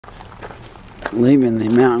Leaving the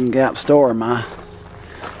Mountain Gap store, my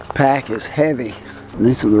pack is heavy. And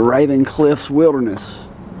this is the Raven Cliffs Wilderness.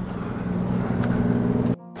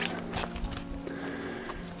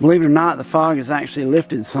 Believe it or not, the fog has actually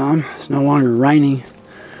lifted some. It's no longer raining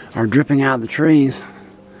or dripping out of the trees.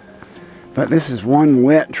 But this is one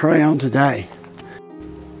wet trail today.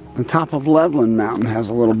 The top of Leveland Mountain has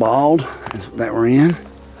a little bald that we're in.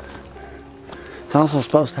 It's also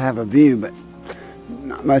supposed to have a view, but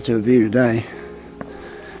not much of a view today.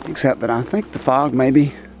 Except that I think the fog may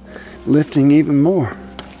be lifting even more.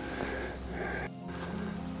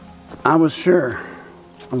 I was sure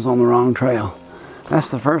I was on the wrong trail. That's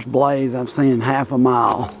the first blaze I've seen in half a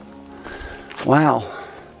mile. Wow.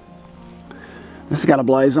 This has got a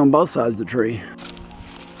blaze on both sides of the tree.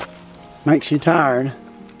 Makes you tired.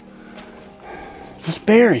 Just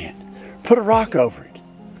bury it. Put a rock over it.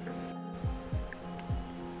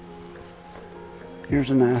 Here's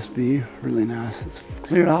a nice view, really nice. It's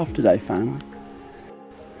cleared off today finally.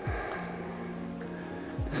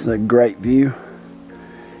 This is a great view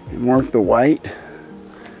and worth the wait.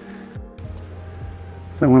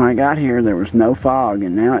 So when I got here there was no fog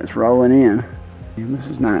and now it's rolling in. And this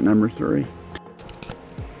is night number 3.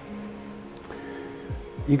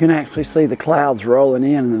 You can actually see the clouds rolling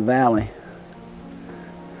in the valley.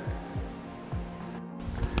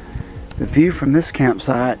 The view from this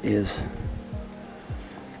campsite is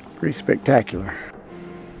pretty spectacular.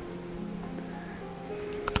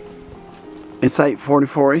 It's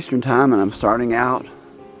 8:44 Eastern Time and I'm starting out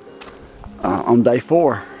on day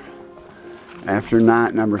 4 after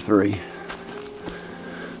night number 3.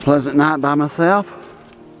 Pleasant night by myself.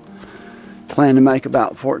 Plan to make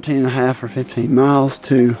about 14.5 or 15 miles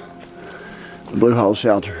to the Blue Hole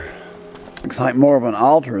Shelter. Looks like more of an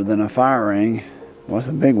altar than a fire ring. Was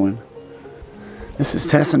a big one. This is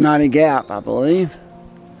Tessanati Gap, I believe.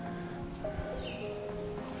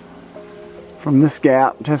 From this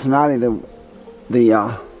gap, Tessanati,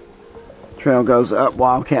 the trail goes up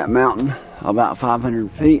Wildcat Mountain, about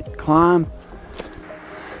 500 feet climb.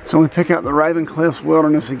 So we pick up the Raven Cliffs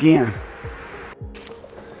Wilderness again.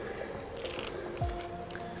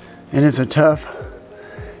 It is a tough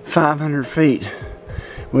 500 feet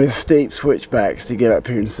with steep switchbacks to get up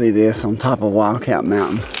here and see this on top of Wildcat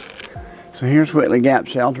Mountain. So here's Whitley Gap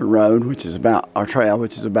Shelter Road, which is about our trail,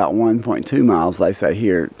 which is about 1.2 miles, they say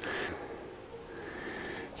here.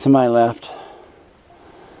 Somebody left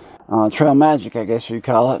trail magic, I guess you'd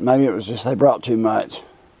call it. Maybe it was just they brought too much.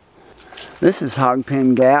 This is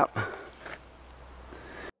Hogpen Gap.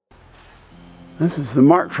 This is the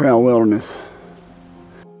Mark Trail Wilderness.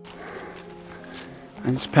 I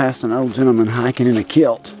just passed an old gentleman hiking in a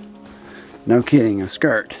kilt. No kidding, a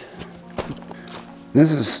skirt.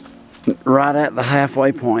 This is right at the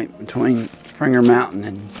halfway point between Springer Mountain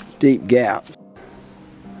and Deep Gap.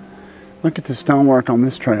 Look at the stonework on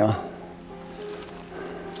this trail.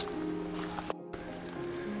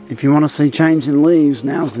 If you want to see changing leaves,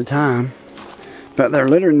 now's the time. But they're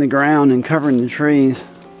littering the ground and covering the trees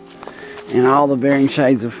in all the varying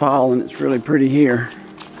shades of fall, and it's really pretty here.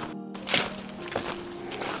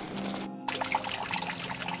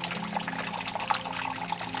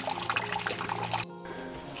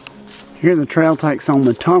 Here the trail takes on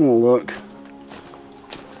the tunnel look,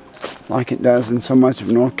 like it does in so much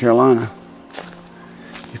of North Carolina.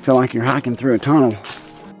 You feel like you're hiking through a tunnel.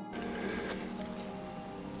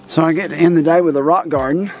 So I get to end the day with a rock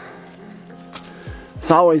garden.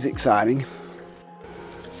 It's always exciting.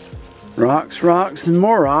 Rocks, rocks, and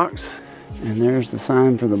more rocks. And there's the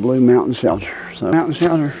sign for the Blue Mountain Shelter. So mountain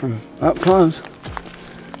shelter from up close.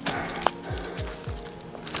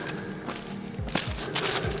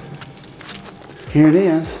 Here it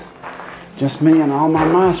is. Just me and all my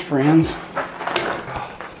mice friends.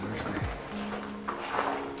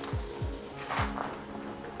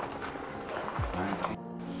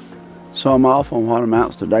 So I'm off on what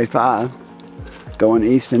amounts to day 5, going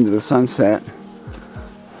east into the sunset,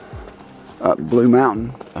 up Blue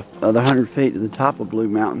Mountain, another 100 feet to the top of Blue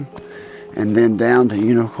Mountain, and then down to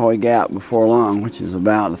Unicoi Gap before long, which is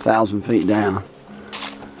about 1,000 feet down.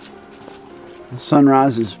 The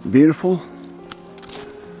sunrise is beautiful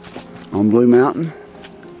on Blue Mountain.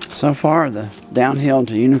 So far the downhill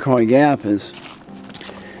to Unicoi Gap is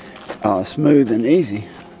smooth and easy.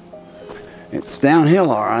 It's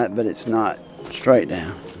downhill alright, but it's not straight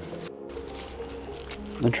down.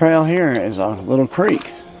 The trail here is a little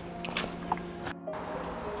creek.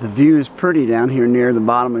 The view is pretty down here near the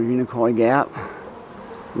bottom of Unicoi Gap.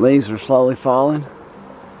 Leaves are slowly falling.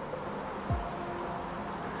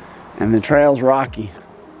 And the trail's rocky.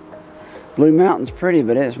 Blue Mountain's pretty,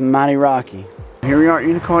 but it's mighty rocky. Here we are at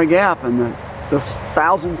Unicoi Gap, and this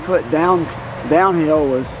 1,000-foot downhill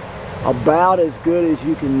was about as good as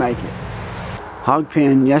you can make it. Hog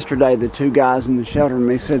pen yesterday, the two guys in the shelter and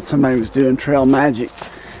me said somebody was doing trail magic.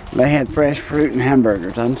 They had fresh fruit and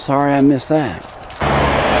hamburgers. I'm sorry I missed that.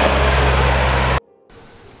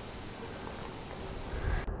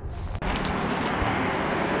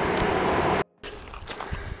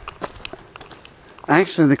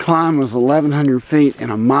 Actually, the climb was 1,100 feet in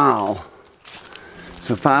a mile.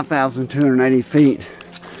 So 5,280 feet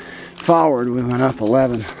forward, we went up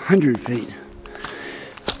 1,100 feet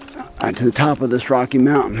to the top of this rocky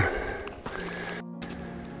mountain.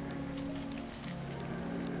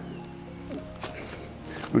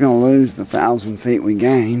 We're going to lose the 1,000 feet we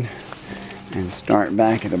gained and start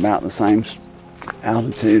back at about the same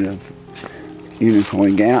altitude of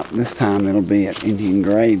Unicoi Gap. This time it'll be at Indian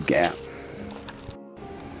Grave Gap.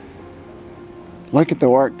 Look at the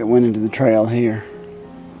work that went into the trail here.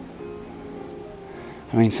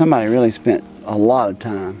 I mean, somebody really spent a lot of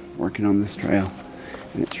time working on this trail.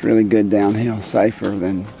 And it's really good downhill, safer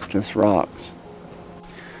than just rocks.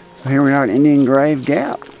 So here we are at Indian Grave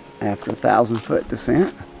Gap after a 1,000-foot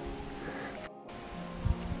descent.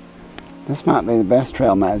 This might be the best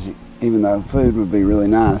trail magic, even though food would be really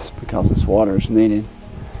nice because this water is needed.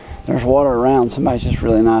 There's water around. Somebody's just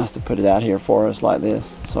really nice to put it out here for us like this.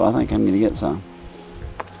 So I think I'm going to get some.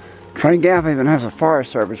 Train Gap even has a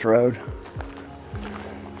Forest Service road.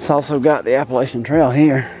 It's also got the Appalachian Trail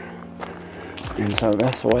here. And so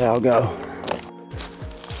that's the way I'll go.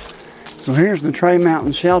 So here's the Tray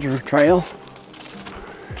Mountain Shelter Trail.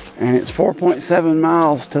 And it's 4.7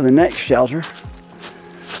 miles to the next shelter.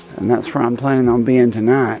 And that's where I'm planning on being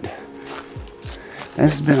tonight.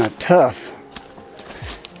 This has been a tough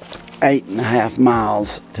 8.5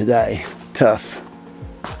 miles today. Tough.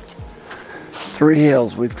 3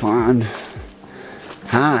 hills we've climbed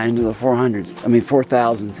high into the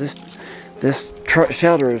 4,000s. This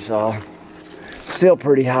shelter is still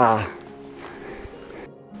pretty high.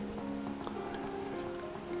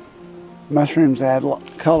 Mushrooms add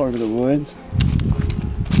color to the woods.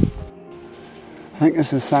 I think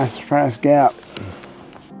this is Sassafras Gap.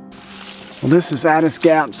 Well, this is Addis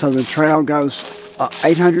Gap, so the trail goes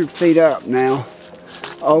 800 feet up now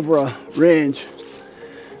over a ridge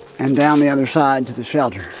and down the other side to the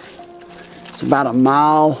shelter. It's about a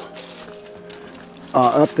mile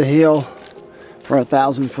up the hill for a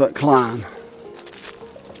 1,000-foot climb.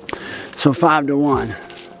 So 5 to 1.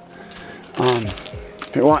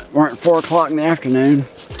 If it weren't 4 o'clock in the afternoon,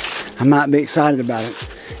 I might be excited about it.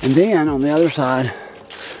 And then on the other side,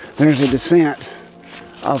 there's a descent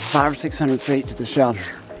of 500 or 600 feet to the shelter.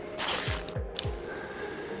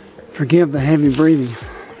 Forgive the heavy breathing.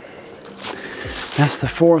 That's the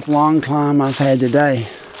 4th long climb I've had today.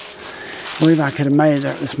 I believe I could have made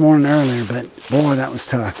it this morning earlier, but boy, that was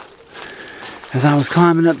tough. As I was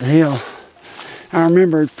climbing up the hill, I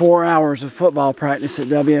remembered 4 hours of football practice at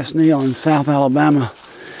W.S. Neal in South Alabama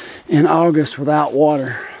in August without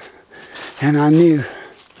water. And I knew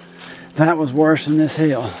that was worse than this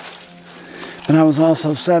hill. But I was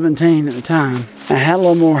also 17 at the time. I had a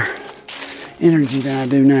little more energy than I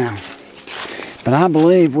do now. But I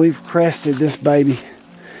believe we've crested this baby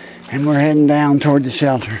and we're heading down toward the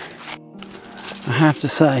shelter. I have to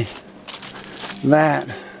say, that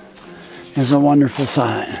is a wonderful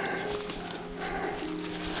sight.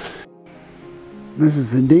 This is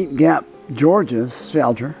the Deep Gap, Georgia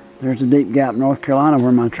shelter. There's a Deep Gap, North Carolina,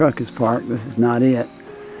 where my truck is parked. This is not it.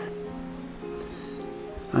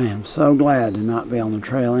 I am so glad to not be on the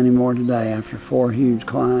trail anymore today after 4 huge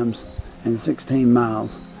climbs and 16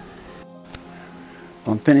 miles.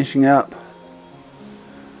 I'm finishing up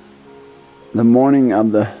the morning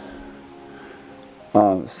of the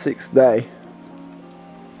 6th day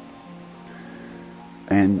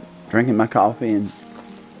and drinking my coffee and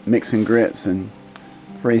mixing grits and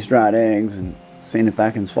freeze-dried eggs and seeing if I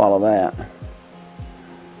can swallow that.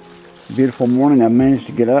 It's a beautiful morning. I managed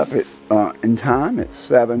to get up in time. It's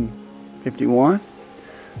 7:51,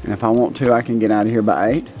 and if I want to, I can get out of here by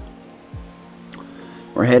 8.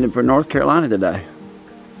 We're headed for North Carolina today.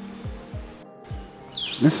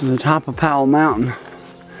 This is the top of Powell Mountain.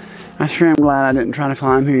 I sure am glad I didn't try to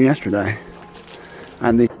climb here yesterday.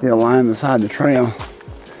 I'd be still lying beside the trail.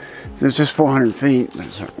 So it's just 400 feet, but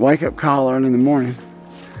it's a wake-up call early in the morning.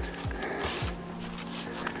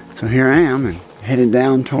 So here I am, and headed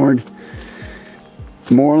down toward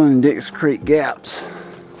Moreland and Dix Creek Gaps.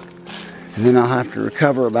 And then I'll have to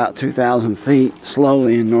recover about 2,000 feet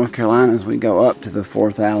slowly in North Carolina as we go up to the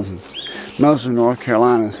 4,000. Most of North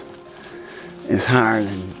Carolina is higher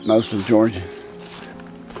than most of Georgia.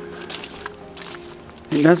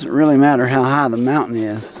 It doesn't really matter how high the mountain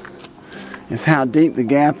is. It's how deep the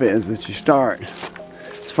gap is that you start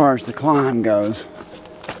as far as the climb goes.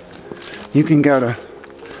 You can go to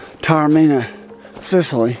Taormina,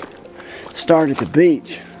 Sicily, start at the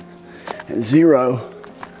beach at 0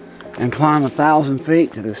 and climb 1,000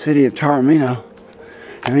 feet to the city of Taormina,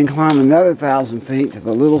 and then climb another 1,000 feet to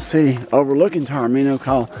the little city overlooking Taormina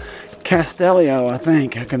called Castellio, I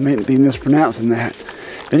think. I could be mispronouncing that.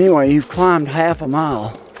 But anyway, you've climbed half a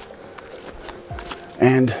mile,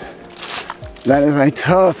 and that is a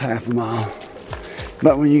tough half a mile.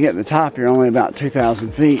 But when you get to the top, you're only about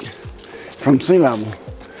 2,000 feet from sea level.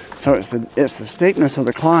 So it's the steepness of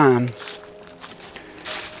the climb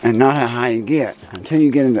and not how high you get until you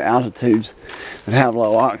get into altitudes that have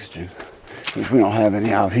low oxygen, which we don't have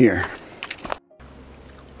any out here.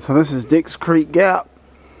 So this is Dix Creek Gap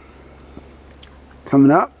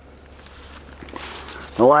coming up.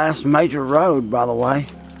 The last major road, by the way,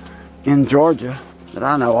 in Georgia that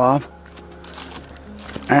I know of.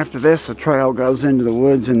 After this, the trail goes into the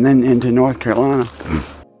woods and then into North Carolina.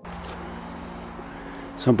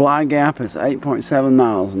 So Bly Gap is 8.7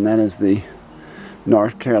 miles, and that is the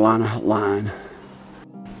North Carolina line.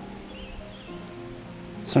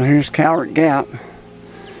 So here's Calvert Gap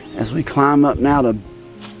as we climb up now to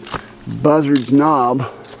Buzzard's Knob.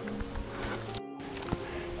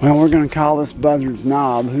 Well, we're going to call this Buzzard's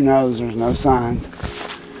Knob. Who knows? There's no signs.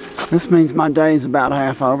 This means my day is about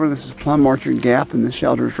half over. This is Plum Orchard Gap, and the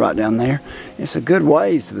shelter is right down there. It's a good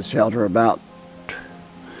ways to the shelter, about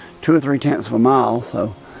 2 or 3/10 of a mile,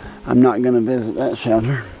 so I'm not going to visit that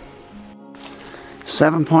shelter.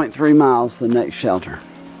 7.3 miles to the next shelter.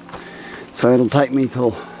 So it'll take me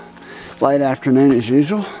till late afternoon as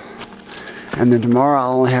usual, and then tomorrow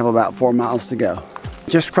I'll only have about 4 miles to go.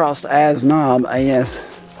 Just crossed As Knob, A-S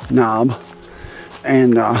Knob,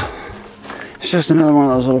 and it's just another one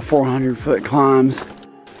of those little 400-foot climbs.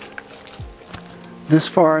 This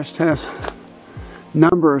forest has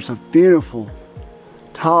numbers of beautiful,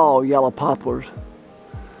 tall yellow poplars,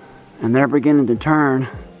 and they're beginning to turn,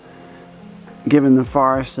 giving the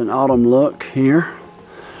forest an autumn look here.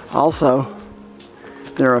 Also,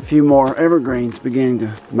 there are a few more evergreens beginning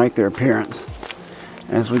to make their appearance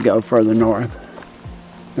as we go further north.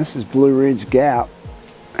 This is Blue Ridge Gap,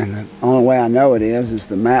 and the only way I know it is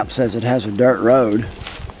the map says it has a dirt road.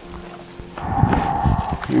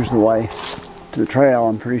 Here's the way to the trail,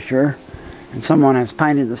 I'm pretty sure, and someone has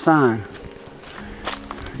painted the sign.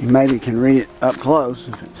 You maybe can read it up close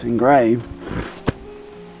if it's engraved.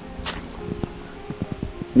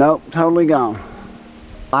 Nope, totally gone.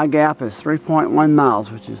 My gap is 3.1 miles,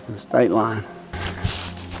 which is the state line.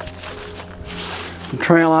 The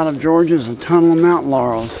trail out of Georgia is a tunnel of mountain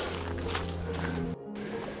laurels.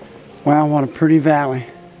 Wow, what a pretty valley.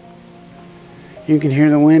 You can hear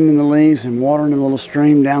the wind in the leaves and water in a little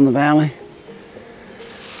stream down the valley.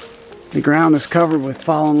 The ground is covered with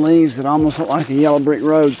fallen leaves that almost look like a yellow brick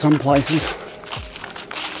road some places.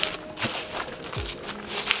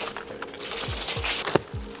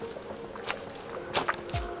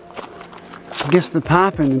 I guess the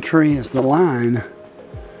pipe in the tree is the line.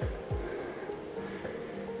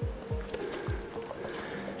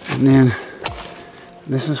 And then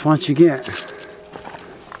this is what you get.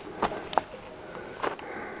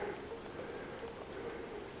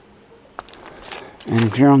 And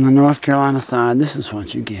if you're on the North Carolina side, this is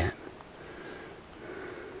what you get.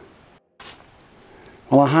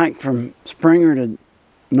 Well, I hiked from Springer to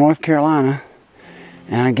North Carolina,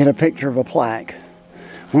 and I get a picture of a plaque.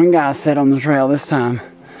 One guy said on the trail this time,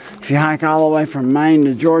 if you hike all the way from Maine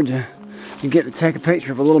to Georgia, you get to take a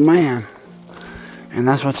picture of a little man. And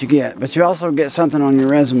that's what you get. But you also get something on your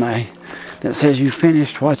resume that says you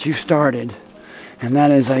finished what you started. And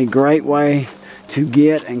that is a great way to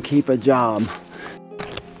get and keep a job.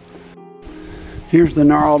 Here's the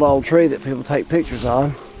gnarled old tree that people take pictures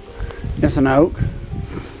of. It's an oak.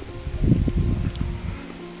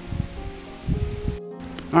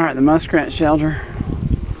 Alright, the muskrat shelter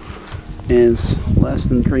is less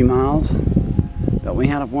than 3 miles. But we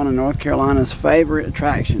have one of North Carolina's favorite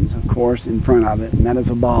attractions, of course, in front of it, and that is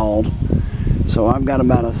a bald. So I've got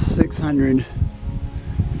about a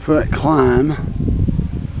 600-foot climb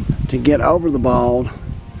to get over the bald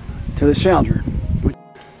to the shelter.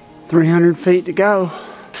 300 feet to go.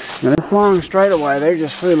 Now this long straightaway, they're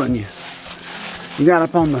just fooling you. You got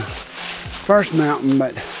up on the first mountain,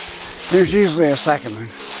 but there's usually a second one.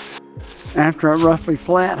 After a roughly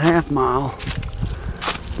flat half mile,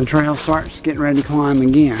 the trail starts getting ready to climb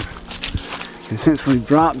again. And since we've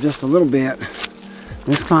dropped just a little bit,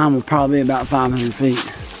 this climb will probably be about 500 feet.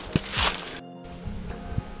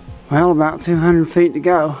 Well, about 200 feet to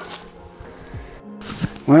go.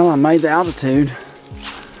 Well, I made the altitude.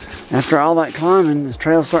 After all that climbing, this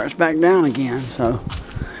trail starts back down again, so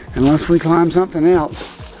unless we climb something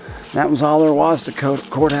else, that was all there was to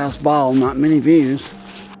Courthouse Ball, not many views.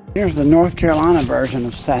 Here's the North Carolina version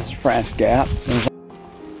of Sassafras Gap. There's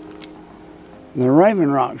the Raven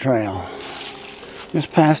Rock Trail.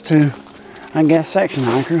 Just past two, I guess, section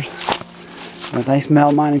hikers, but they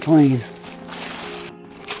smell mighty clean.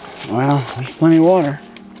 Well, there's plenty of water.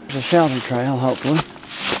 There's a shelter trail, hopefully.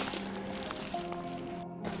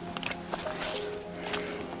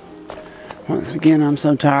 Once again, I'm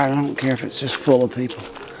so tired, I don't care if it's just full of people.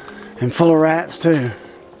 And full of rats, too.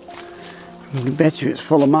 I bet you it's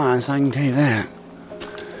full of mice, I can tell you that.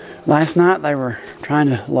 Last night, they were trying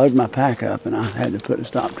to load my pack up, and I had to put a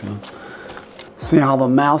stop to them. See all the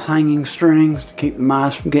mouse hanging strings to keep the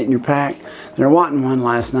mice from getting your pack? There wasn't one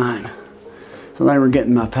last night, so they were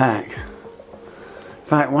getting my pack. In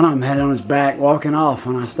fact, one of them had it on his back walking off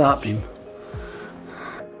when I stopped him.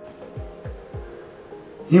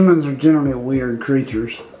 Humans are generally weird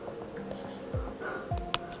creatures.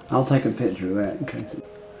 I'll take a picture of that in case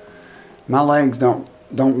my legs don't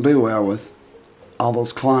do well with all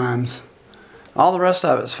those climbs. All the rest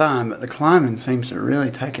of it's fine, but the climbing seems to really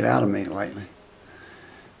take it out of me lately.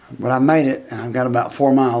 But I made it, and I've got about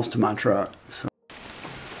 4 miles to my truck. So.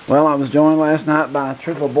 Well, I was joined last night by a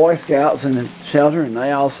troop of Boy Scouts in the shelter, and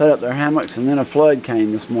they all set up their hammocks, and then a flood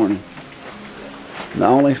came this morning. The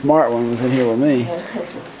only smart one was in here with me.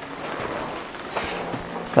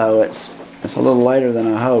 So it's a little later than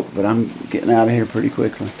I hoped, but I'm getting out of here pretty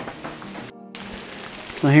quickly.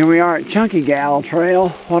 So here we are at Chunky Gal Trail.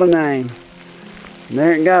 What a name. And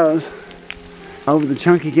there it goes, over the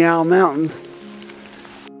Chunky Gal Mountains.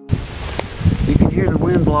 You can hear the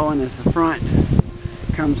wind blowing as the front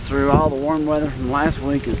comes through. All the warm weather from last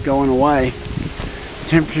week is going away. The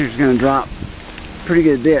temperature's going to drop a pretty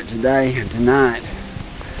good bit today and tonight.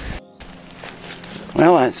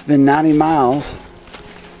 Well, it's been 90 miles,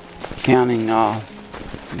 counting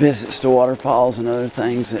visits to waterfalls and other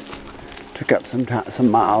things that took up some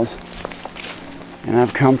miles. And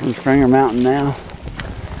I've come from Springer Mountain now,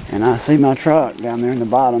 and I see my truck down there in the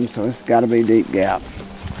bottom, so it's got to be Deep Gap.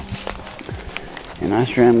 And I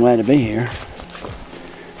sure am glad to be here.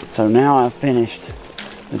 So now I've finished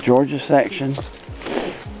the Georgia section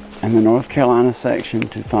and the North Carolina section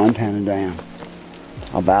to Fontana Dam.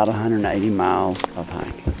 About 180 miles of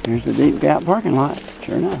hiking. Here's the Deep Gap parking lot,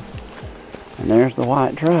 sure enough. And there's the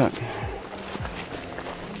white truck.